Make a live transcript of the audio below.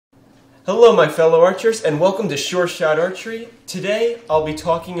Hello my fellow archers and welcome to Sure Shot Archery. Today I'll be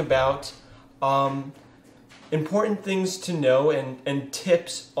talking about important things to know and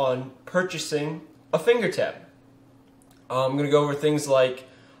tips on purchasing a finger tab. I'm going to go over things like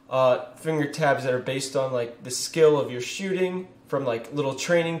finger tabs that are based on like the skill of your shooting, from like little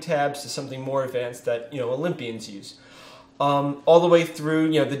training tabs to something more advanced that Olympians use. All the way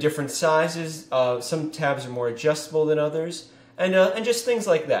through the different sizes. Some tabs are more adjustable than others, and just things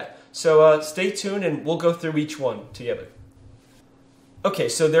like that. So stay tuned and we'll go through each one together. Okay,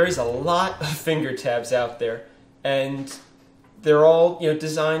 so there is a lot of finger tabs out there, and they're all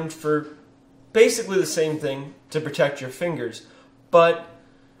designed for basically the same thing, to protect your fingers, but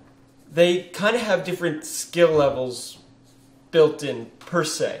they kind of have different skill levels built in per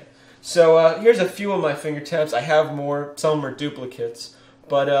se. So here's a few of my finger tabs. I have more, some are duplicates,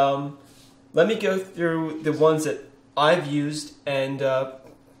 but let me go through the ones that I've used and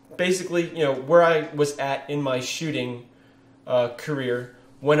basically, where I was at in my shooting career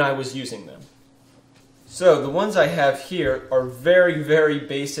when I was using them. So the ones I have here are very, very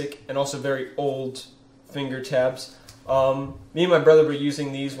basic and also very old finger tabs. Me and my brother were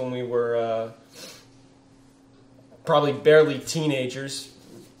using these when we were probably barely teenagers,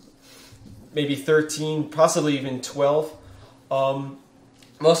 maybe 13, possibly even 12.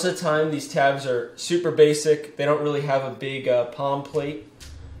 Most of the time these tabs are super basic. They don't really have a big palm plate.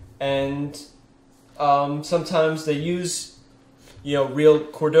 And sometimes they use, real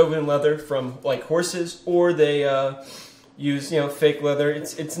Cordovan leather from like horses, or they use, fake leather.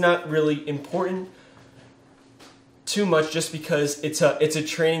 It's not really important too much, just because it's a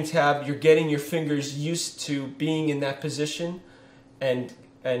training tab. You're getting your fingers used to being in that position, and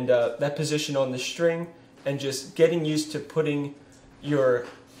that position on the string, and just getting used to putting your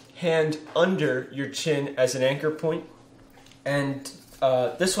hand under your chin as an anchor point. And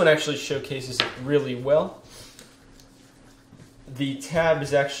this one actually showcases it really well. The tab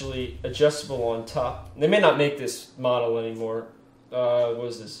is actually adjustable on top. They may not make this model anymore. What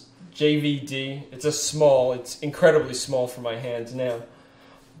is this? JVD. It's a small. It's incredibly small for my hands now.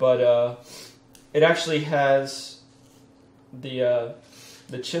 But it actually has the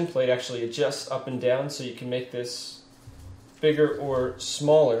chin plate actually adjusts up and down, so you can make this bigger or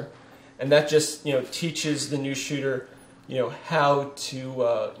smaller. And that just teaches the new shooter how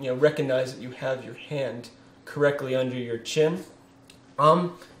to recognize that you have your hand correctly under your chin.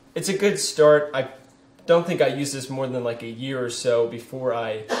 It's a good start. I don't think I used this more than like a year or so before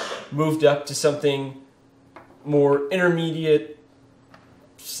I moved up to something more intermediate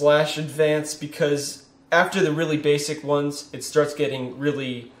 / advanced, because after the really basic ones, it starts getting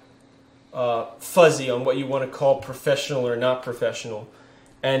really fuzzy on what you want to call professional or not professional.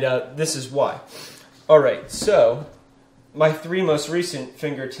 And this is why. Alright, so my three most recent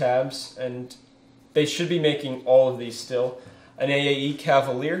finger tabs, and they should be making all of these still: an AAE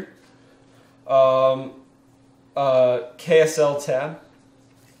Cavalier, KSL tab,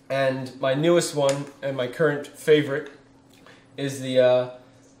 and my newest one and my current favorite is the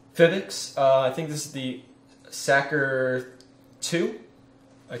Fivix. I think this is the Sacker 2.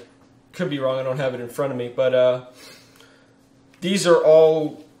 I could be wrong, I don't have it in front of me, but these are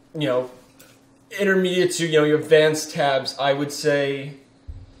all, intermediate to, your advanced tabs. I would say,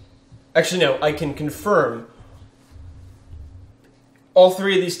 actually no, I can confirm all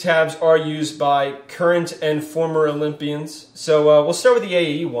three of these tabs are used by current and former Olympians. So we'll start with the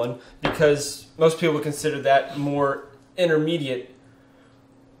AAE one, because most people would consider that more intermediate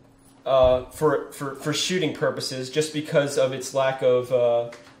for shooting purposes, just because of its lack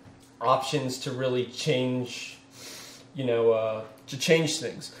of options to really change, to change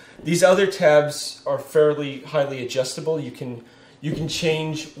things. These other tabs are fairly highly adjustable. You can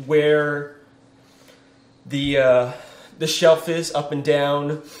change where the shelf is up and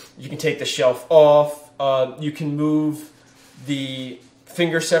down. You can take the shelf off. You can move the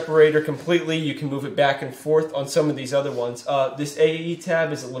finger separator completely. You can move it back and forth on some of these other ones. This AAE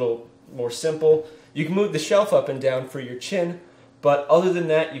tab is a little more simple. You can move the shelf up and down for your chin, but other than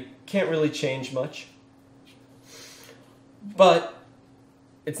that, you can't really change much. But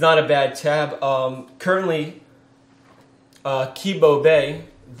it's not a bad tab. Currently, Kibo Bay,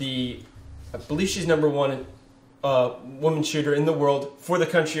 I believe she's #1 woman shooter in the world for the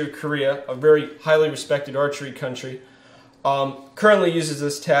country of Korea, a very highly respected archery country, currently uses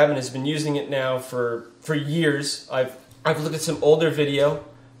this tab and has been using it now for years. I've looked at some older video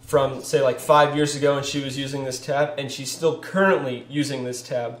from, say, like 5 years ago, and she was using this tab, and she's still currently using this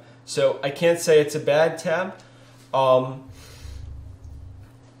tab. So I can't say it's a bad tab.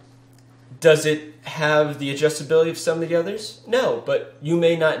 Does it have the adjustability of some of the others? No, but you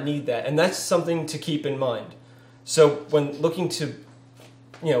may not need that, and that's something to keep in mind. So when looking to,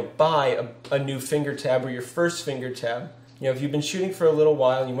 buy a new finger tab or your first finger tab, if you've been shooting for a little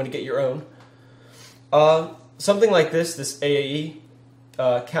while and you want to get your own, something like this AAE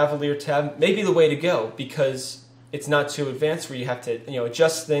Cavalier tab may be the way to go, because it's not too advanced where you have to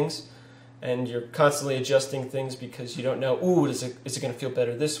adjust things, and you're constantly adjusting things because you don't know, is it going to feel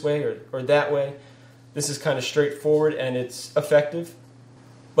better this way or that way. This is kind of straightforward and it's effective.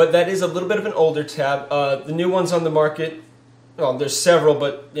 But that is a little bit of an older tab. The new ones on the market, well, there's several,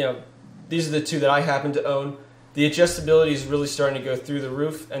 but these are the two that I happen to own. The adjustability is really starting to go through the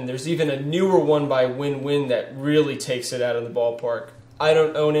roof, and there's even a newer one by Win-Win that really takes it out of the ballpark. I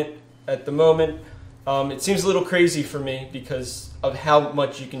don't own it at the moment. It seems a little crazy for me because of how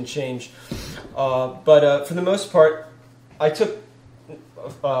much you can change. But for the most part, I took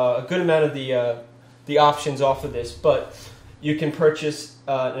a good amount of the options off of this. But you can purchase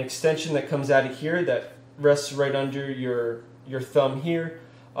an extension that comes out of here that rests right under your thumb here.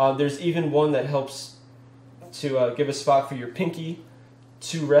 There's even one that helps to give a spot for your pinky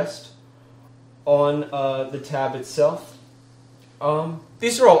to rest on the tab itself.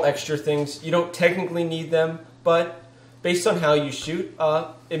 These are all extra things. You don't technically need them, but based on how you shoot,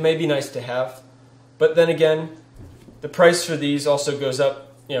 it may be nice to have. But then again, the price for these also goes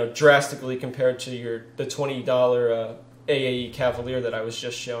up, drastically compared to the $20 AAE Cavalier that I was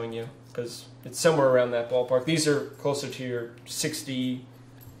just showing you, because it's somewhere around that ballpark. These are closer to your $50,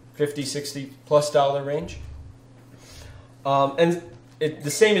 $60 plus range. And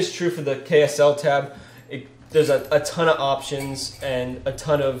the same is true for the KSL tab. There's a ton of options and a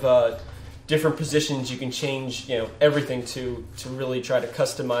ton of different positions you can change, everything to really try to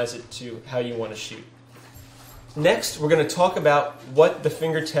customize it to how you want to shoot. Next, we're going to talk about what the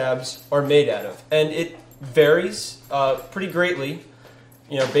finger tabs are made out of, and it varies pretty greatly,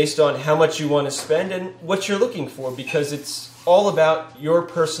 based on how much you want to spend and what you're looking for, because it's all about your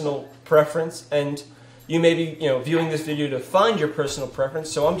personal preference, and you may be, viewing this video to find your personal preference,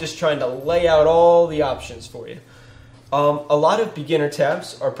 so I'm just trying to lay out all the options for you. A lot of beginner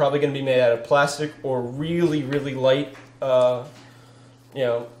tabs are probably going to be made out of plastic or really, really light, not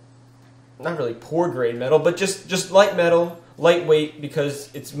really poor grade metal, but just light metal, lightweight, because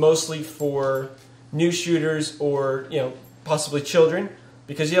it's mostly for new shooters or, possibly children,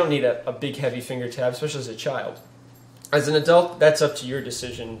 because you don't need a big heavy finger tab, especially as a child. As an adult, that's up to your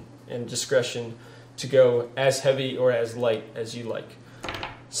decision and discretion to go as heavy or as light as you like.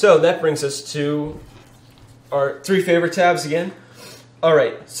 So that brings us to our three favorite tabs again.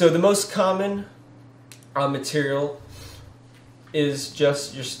 Alright, so the most common material is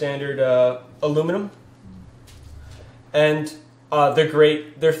just your standard aluminum. And they're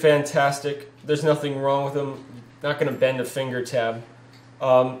great, they're fantastic, there's nothing wrong with them, not going to bend a finger tab.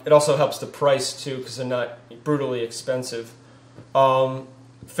 It also helps the price too, because they're not brutally expensive.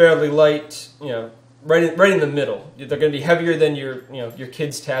 Fairly light, right in the middle. They're going to be heavier than your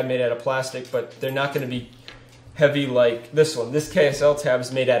kid's tab made out of plastic, but they're not going to be heavy like this one. This KSL tab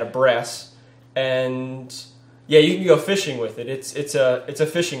is made out of brass, and yeah, you can go fishing with it. It's a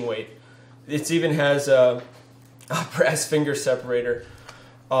fishing weight. It even has a brass finger separator.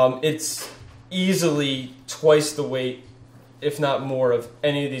 It's easily twice the weight, if not more, of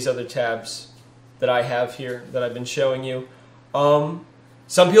any of these other tabs that I have here that I've been showing you.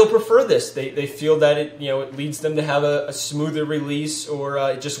 Some people prefer this. They feel that it leads them to have a smoother release, or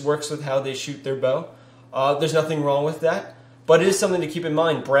it just works with how they shoot their bow. There's nothing wrong with that, but it is something to keep in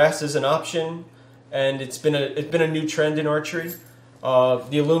mind. Brass is an option, and it's been a new trend in archery.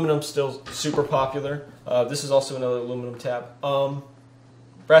 The aluminum's still super popular. This is also another aluminum tab.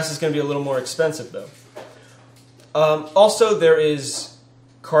 Brass is going to be a little more expensive though. Also, there is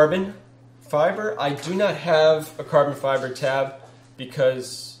carbon fiber. I do not have a carbon fiber tab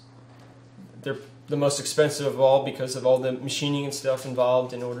because they're the most expensive of all, because of all the machining and stuff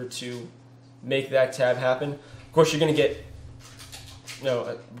involved in order to make that tab happen. Of course, you're going to get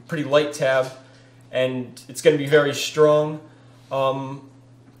a pretty light tab, and it's going to be very strong. I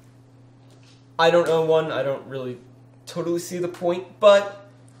don't own one. I don't really totally see the point, but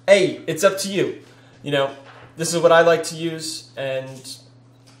hey, it's up to you. This is what I like to use, and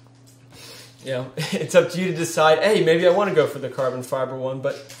it's up to you to decide, hey, maybe I want to go for the carbon fiber one.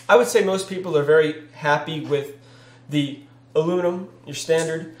 But I would say most people are very happy with the aluminum, your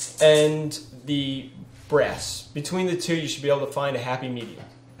standard, and the brass. Between the two, you should be able to find a happy medium.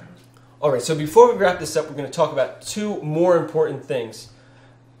 Alright, so before we wrap this up, we're going to talk about two more important things.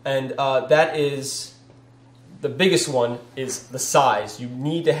 And that is the biggest one is the size. You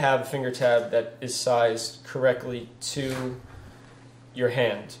need to have a finger tab that is sized correctly to your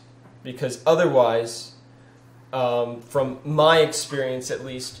hand, because otherwise, from my experience at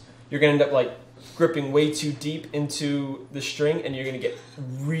least, you're going to end up like gripping way too deep into the string, and you're going to get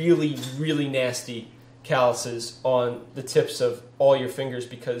really, really nasty calluses on the tips of all your fingers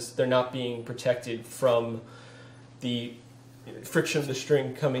because they're not being protected from the friction of the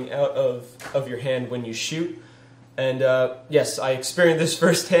string coming out of your hand when you shoot. And yes, I experienced this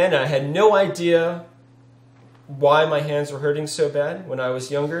firsthand. I had no idea why my hands were hurting so bad when I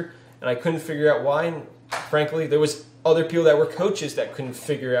was younger, and I couldn't figure out why. And frankly, there was other people that were coaches that couldn't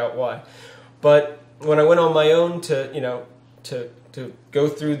figure out why. But when I went on my own to go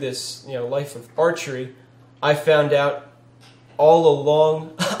through this life of archery, I found out all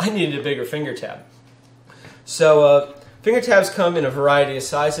along I needed a bigger finger tab. So finger tabs come in a variety of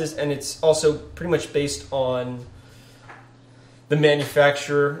sizes, and it's also pretty much based on the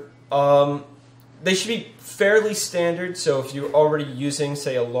manufacturer. They should be fairly standard. So if you're already using,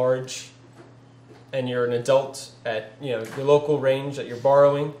 say, a large, and you're an adult at your local range that you're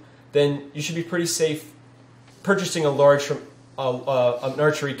borrowing, then you should be pretty safe purchasing a large from an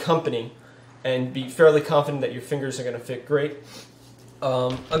archery company and be fairly confident that your fingers are going to fit great.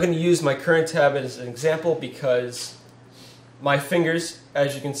 I'm going to use my current tab as an example because my fingers,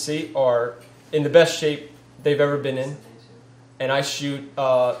 as you can see, are in the best shape they've ever been in, and I shoot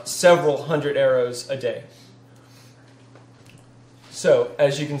several hundred arrows a day. So,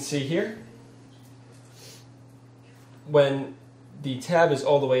 as you can see here, when the tab is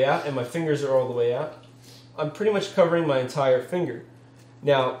all the way out and my fingers are all the way out, I'm pretty much covering my entire finger.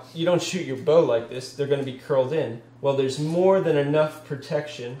 Now, you don't shoot your bow like this, they're going to be curled in. Well, there's more than enough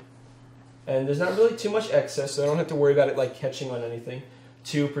protection, and there's not really too much excess, so I don't have to worry about it like catching on anything,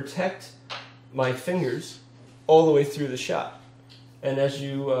 to protect my fingers all the way through the shot. And as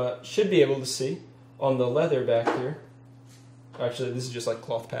you should be able to see on the leather back here, actually this is just like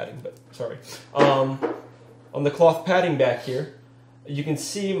cloth padding, but sorry. On the cloth padding back here, you can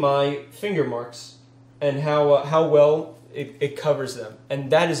see my finger marks and how well it covers them,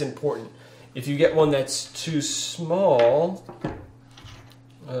 and that is important. If you get one that's too small,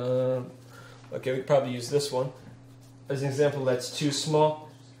 okay, we could probably use this one as an example that's too small.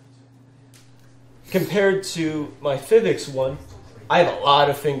 Compared to my Fivix one, I have a lot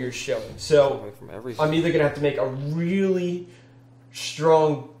of fingers showing, so I'm either going to have to make a really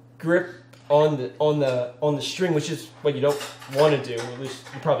strong grip on the string, which is what you don't want to do, or at least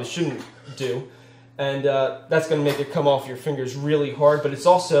you probably shouldn't do. And that's going to make it come off your fingers really hard, but it's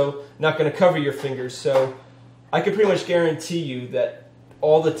also not going to cover your fingers. So I can pretty much guarantee you that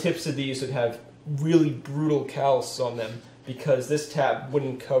all the tips of these would have really brutal calluses on them because this tab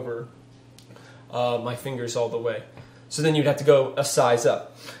wouldn't cover my fingers all the way. So then you'd have to go a size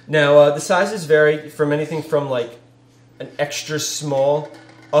up. Now, the sizes vary from anything from like an extra small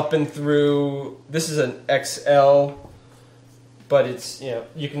up and through, this is an XL, but it's,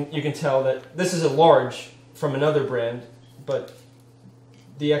 you can tell that this is a large from another brand, but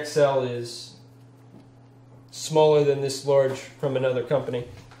the XL is smaller than this large from another company.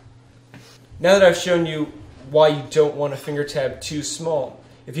 Now that I've shown you why you don't want a finger tab too small,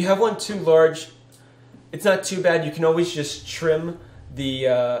 if you have one too large, it's not too bad. You can always just trim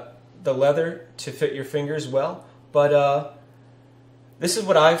the leather to fit your fingers well, but this is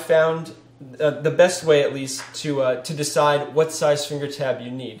what I've found the best way, at least, to decide what size finger tab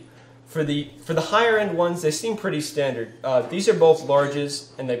you need. For the higher end ones, they seem pretty standard. These are both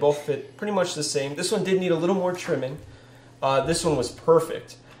larges, and they both fit pretty much the same. This one did need a little more trimming. This one was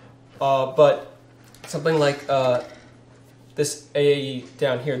perfect. But something like this AAE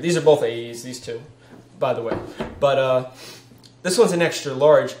down here, these are both AAEs, these two, by the way. But this one's an extra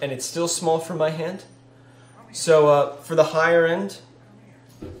large, and it's still small for my hand. So for the higher end,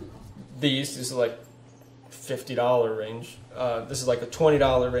 these is like $50 range. This is like a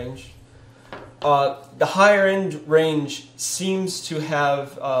 $20 range. The higher end range seems to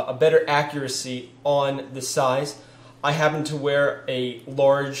have a better accuracy on the size. I happen to wear a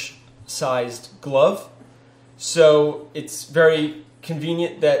large sized glove, so it's very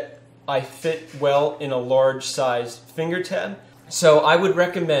convenient that I fit well in a large sized finger tab. So I would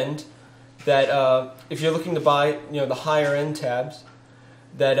recommend that if you're looking to buy the higher end tabs,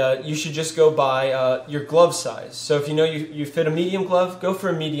 that you should just go by your glove size. So if you fit a medium glove, go for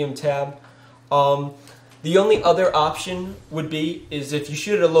a medium tab. The only other option would be is if you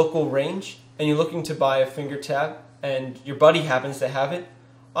shoot at a local range and you're looking to buy a finger tab and your buddy happens to have it,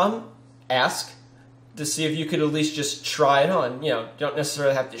 ask. to see if you could at least just try it on. You don't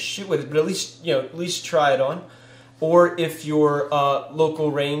necessarily have to shoot with it, but at least try it on. Or if your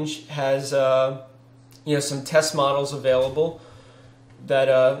local range has some test models available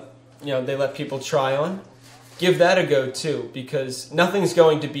that they let people try on, give that a go too, because nothing's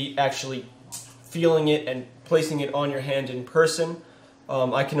going to beat actually feeling it and placing it on your hand in person.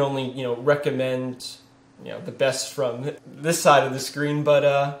 I can only recommend the best from this side of the screen,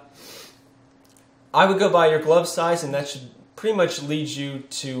 but I would go by your glove size, and that should pretty much lead you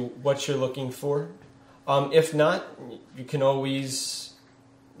to what you're looking for. If not, you can always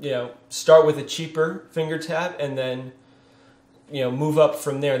start with a cheaper finger tab and then move up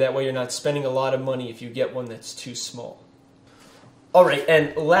from there. That way you're not spending a lot of money if you get one that's too small. Alright,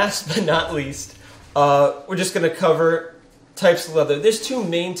 and last but not least, we're just going to cover types of leather. There's two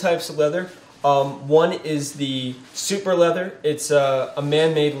main types of leather. One is the super leather. It's a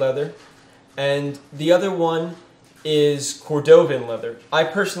man-made leather. And the other one is Cordovan leather. I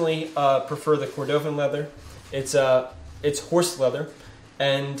personally prefer the Cordovan leather. It's horse leather,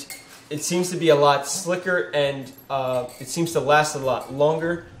 and it seems to be a lot slicker, and it seems to last a lot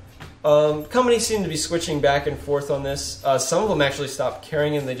longer. Companies seem to be switching back and forth on this. Some of them actually stopped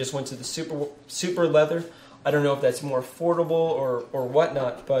carrying them. They just went to the super leather. I don't know if that's more affordable or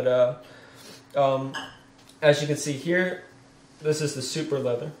whatnot, but as you can see here, this is the super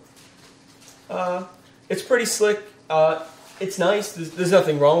leather. It's pretty slick. It's nice. There's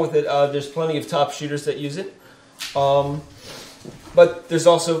nothing wrong with it. There's plenty of top shooters that use it. But there's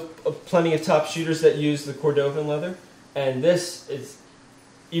also plenty of top shooters that use the Cordovan leather. And this is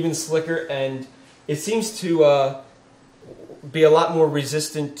even slicker, and it seems to be a lot more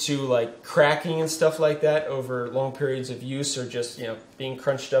resistant to like cracking and stuff like that over long periods of use, or just being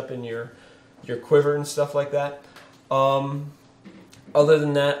crunched up in your quiver and stuff like that. Other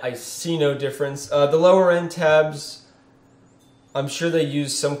than that, I see no difference. The lower end tabs, I'm sure they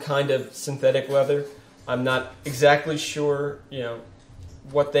use some kind of synthetic leather. I'm not exactly sure,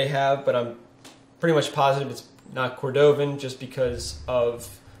 what they have, but I'm pretty much positive it's not Cordovan just because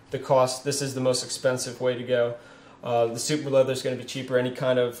of the cost. This is the most expensive way to go. The super leather is going to be cheaper. Any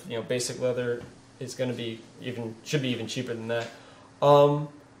kind of basic leather is going to be should be even cheaper than that.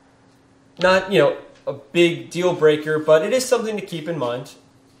 Not a big deal breaker, but it is something to keep in mind.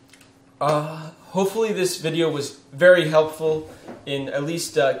 Hopefully this video was very helpful in at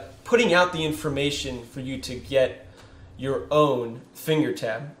least putting out the information for you to get your own finger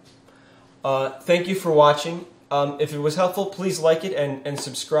tab. Thank you for watching. If it was helpful, please like it and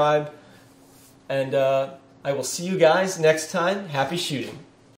subscribe. And I will see you guys next time. Happy shooting.